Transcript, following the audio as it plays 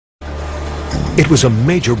It was a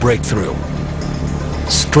major breakthrough.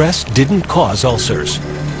 Stress didn't cause ulcers.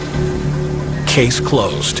 Case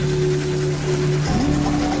closed.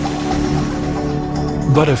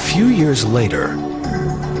 But a few years later,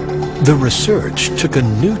 the research took a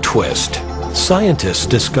new twist. Scientists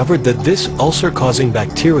discovered that this ulcer-causing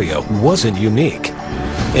bacteria wasn't unique.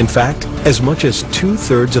 In fact, as much as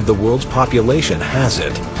 2/3 of the world's population has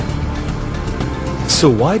it. So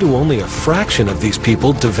why do only a fraction of these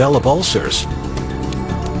people develop ulcers?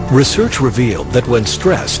 Research revealed that when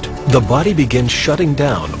stressed, the body begins shutting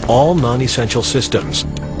down all non-essential systems,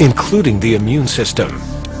 including the immune system.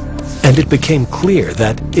 And it became clear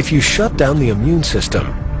that if you shut down the immune system,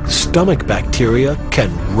 stomach bacteria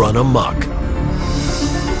can run amok.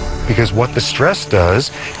 Because what the stress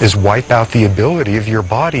does is wipe out the ability of your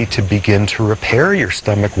body to begin to repair your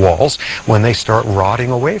stomach walls when they start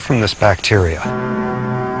rotting away from this bacteria.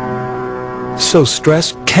 So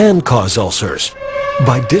stress can cause ulcers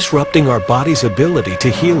by disrupting our body's ability to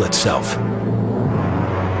heal itself.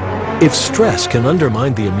 If stress can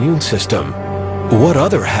undermine the immune system, what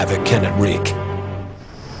other havoc can it wreak?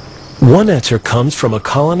 One answer comes from a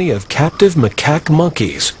colony of captive macaque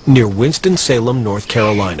monkeys near Winston-Salem, North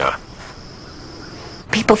Carolina.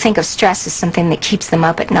 People think of stress as something that keeps them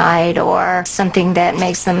up at night or something that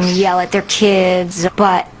makes them yell at their kids.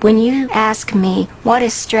 But when you ask me, what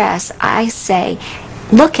is stress? I say,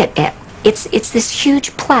 look at it. It's this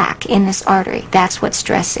huge plaque in this artery. That's what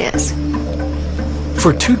stress is.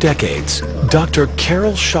 For 2 decades, Dr.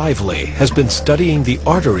 Carol Shively has been studying the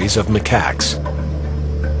arteries of macaques.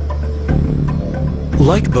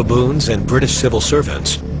 Like baboons and British civil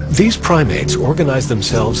servants, these primates organize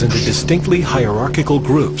themselves into distinctly hierarchical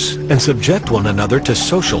groups and subject one another to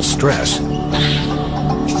social stress.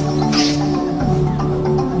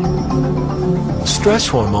 Stress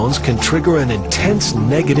hormones can trigger an intense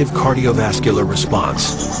negative cardiovascular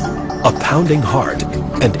response, a pounding heart,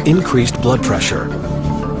 and increased blood pressure.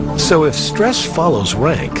 So if stress follows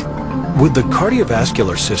rank, would the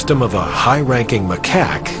cardiovascular system of a high-ranking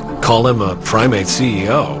macaque, call him a primate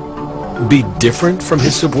CEO, be different from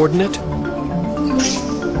his subordinate?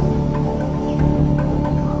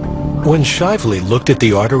 When Shively looked at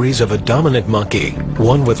the arteries of a dominant monkey,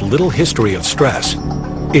 one with little history of stress,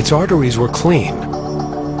 its arteries were clean.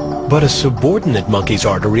 But a subordinate monkey's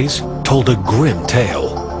arteries told a grim tale.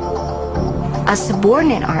 A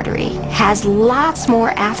subordinate artery has lots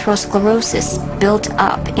more atherosclerosis built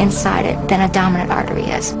up inside it than a dominant artery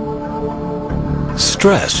is.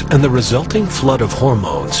 Stress and the resulting flood of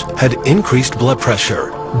hormones had increased blood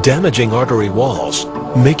pressure, damaging artery walls,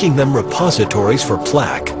 making them repositories for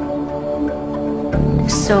plaque.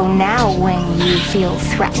 So now when you feel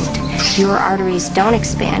threatened, your arteries don't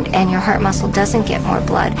expand and your heart muscle doesn't get more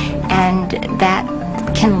blood, and that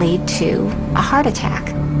can lead to a heart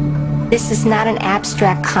attack. This is not an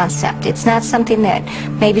abstract concept. It's not something that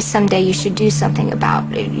maybe someday you should do something about.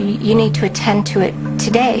 You need to attend to it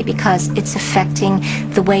today because it's affecting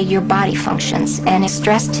the way your body functions. And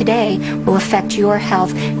stress today will affect your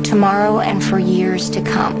health tomorrow and for years to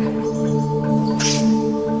come.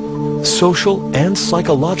 Social and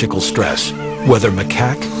psychological stress, whether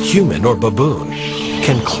macaque, human, or baboon,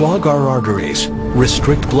 can clog our arteries,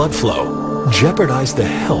 restrict blood flow, jeopardize the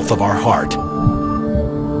health of our heart.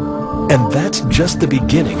 And that's just the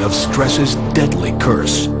beginning of stress's deadly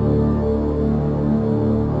curse.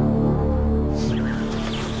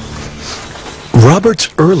 Robert's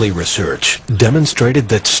early research demonstrated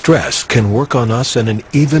that stress can work on us in an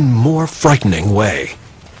even more frightening way.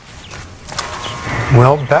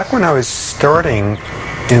 Well, back when I was starting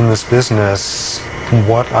in this business,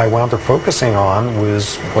 what I wound up focusing on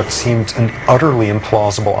was what seemed an utterly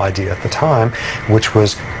implausible idea at the time, which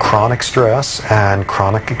was chronic stress and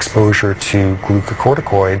chronic exposure to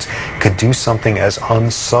glucocorticoids could do something as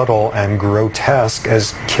unsubtle and grotesque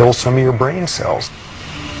as kill some of your brain cells.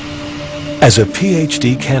 As a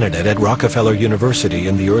PhD candidate at Rockefeller University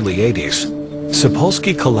in the early 80s,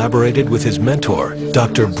 Sapolsky collaborated with his mentor,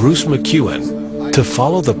 Dr. Bruce McEwen, to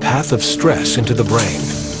follow the path of stress into the brain.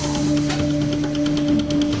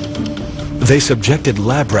 They subjected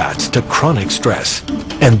lab rats to chronic stress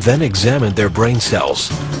and then examined their brain cells.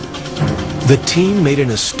 The team made an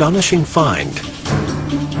astonishing find.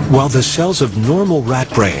 While the cells of normal rat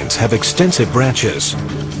brains have extensive branches,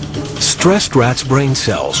 stressed rats' brain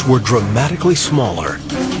cells were dramatically smaller.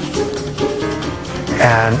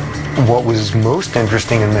 And what was most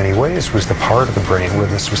interesting in many ways was the part of the brain where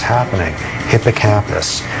this was happening,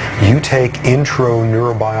 hippocampus. You take intro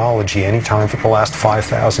neurobiology anytime for the last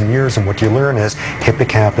 5,000 years, and what you learn is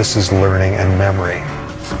hippocampus is learning and memory.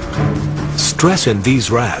 stress in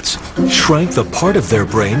these rats shrank the part of their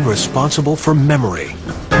brain responsible for memory.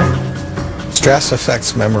 Stress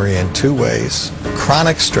affects memory in two ways.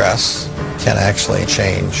 Chronic stress can actually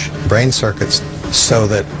change brain circuits so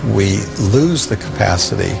that we lose the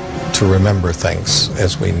capacity to remember things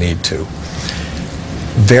as we need to.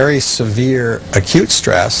 Very severe acute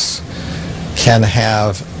stress can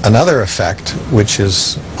have another effect, which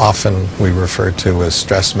is often we refer to as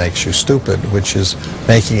stress makes you stupid, which is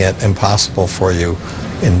making it impossible for you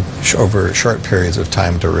over short periods of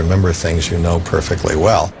time to remember things you know perfectly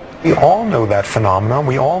well. We all know that phenomenon.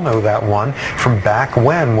 We all know that one from back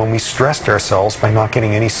when we stressed ourselves by not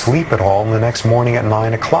getting any sleep at all, and the next morning at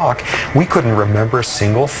 9 o'clock, we couldn't remember a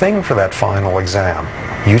single thing for that final exam.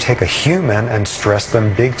 You take a human and stress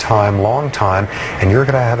them big time, long time, and you're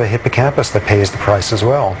going to have a hippocampus that pays the price as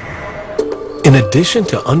well. In addition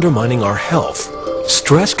to undermining our health,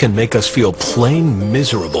 stress can make us feel plain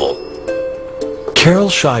miserable. Carol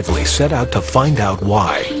Shively set out to find out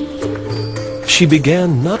why. She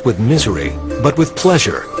began not with misery, but with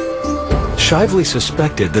pleasure. Shively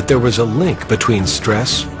suspected that there was a link between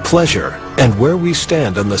stress, pleasure, and where we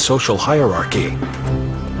stand on the social hierarchy.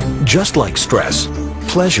 Just like stress,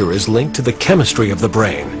 pleasure is linked to the chemistry of the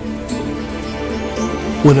brain.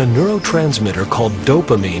 When a neurotransmitter called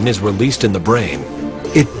dopamine is released in the brain,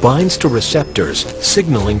 it binds to receptors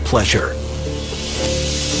signaling pleasure.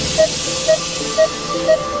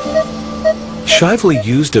 Shively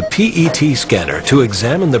used a PET scanner to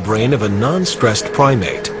examine the brain of a non-stressed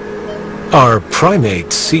primate, our primate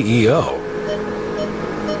CEO.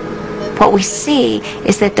 What we see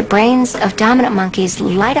is that the brains of dominant monkeys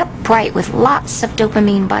light up bright with lots of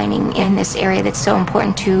dopamine binding in this area that's so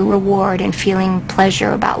important to reward and feeling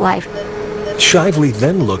pleasure about life. Shively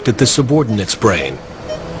then looked at the subordinate's brain.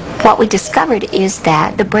 What we discovered is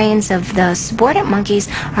that the brains of the subordinate monkeys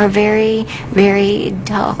are very, very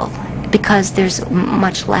dull, because there's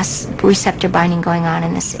much less receptor binding going on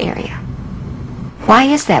in this area. Why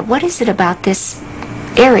is that? What is it about this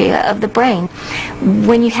area of the brain?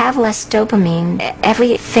 When you have less dopamine,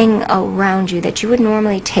 everything around you that you would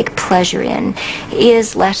normally take pleasure in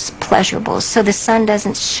is less pleasurable. So the sun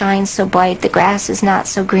doesn't shine so bright, the grass is not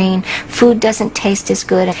so green, food doesn't taste as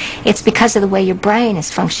good. It's because of the way your brain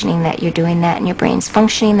is functioning that you're doing that, and your brain's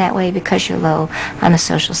functioning that way because you're low on the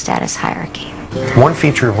social status hierarchy. One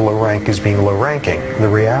feature of low rank is being low ranking, the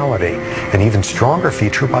reality. An even stronger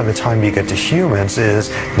feature by the time you get to humans is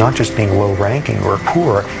not just being low ranking or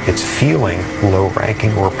poor, it's feeling low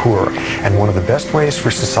ranking or poor. And one of the best ways for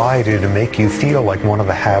society to make you feel like one of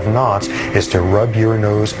the have-nots is to rub your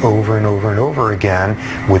nose over and over and over again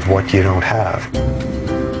with what you don't have.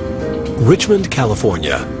 Richmond,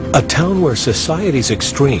 California, a town where society's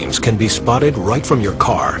extremes can be spotted right from your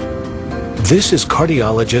car. This is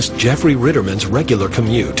cardiologist Jeffrey Ritterman's regular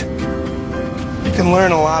commute. You can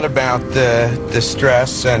learn a lot about the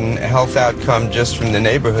stress and health outcome just from the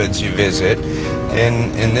neighborhoods you visit.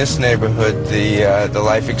 In this neighborhood, the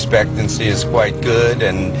life expectancy is quite good,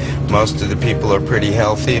 and most of the people are pretty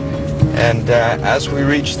healthy. And as we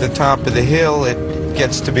reach the top of the hill, it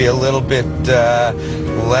gets to be a little bit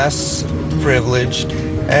less privileged.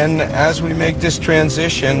 And as we make this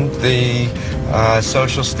transition, the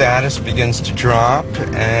social status begins to drop,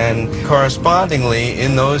 and correspondingly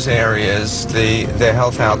in those areas the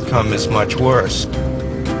health outcome is much worse.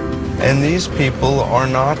 And these people are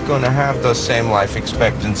not going to have the same life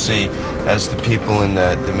expectancy as the people in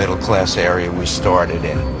the middle class area we started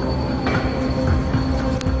in.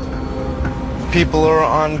 People are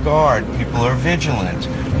on guard, people are vigilant,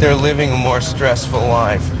 they're living a more stressful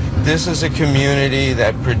life. This is a community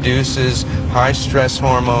that produces high stress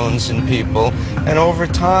hormones in people, and over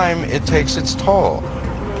time it takes its toll.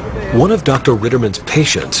 One of Dr. Ritterman's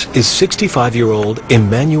patients is 65-year-old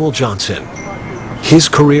Emmanuel Johnson. His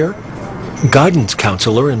career? Guidance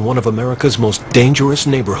counselor in one of America's most dangerous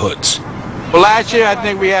neighborhoods. Well, last year I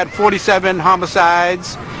think we had 47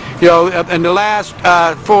 homicides. You know, in the last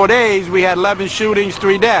 4 days we had 11 shootings,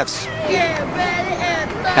 3 deaths.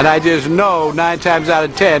 And I just know 9 times out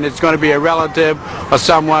of 10 it's going to be a relative or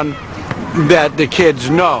someone that the kids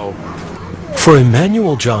know. For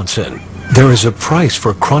Emmanuel Johnson, there is a price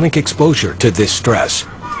for chronic exposure to this stress.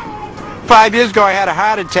 5 years ago I had a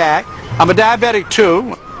heart attack. I'm a diabetic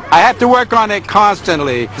too. I have to work on it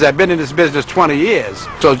constantly because I've been in this business 20 years.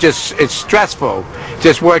 So it's stressful,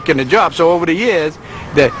 just working the job. So over the years,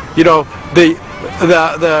 the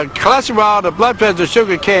cholesterol, the blood pressure, the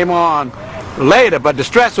sugar came on later, but the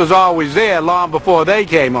stress was always there long before they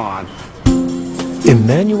came on.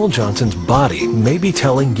 Emmanuel Johnson's body may be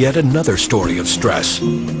telling yet another story of stress.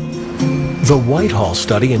 The Whitehall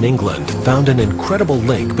study in England found an incredible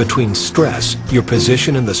link between stress, your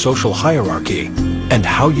position in the social hierarchy, and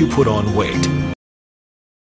how you put on weight.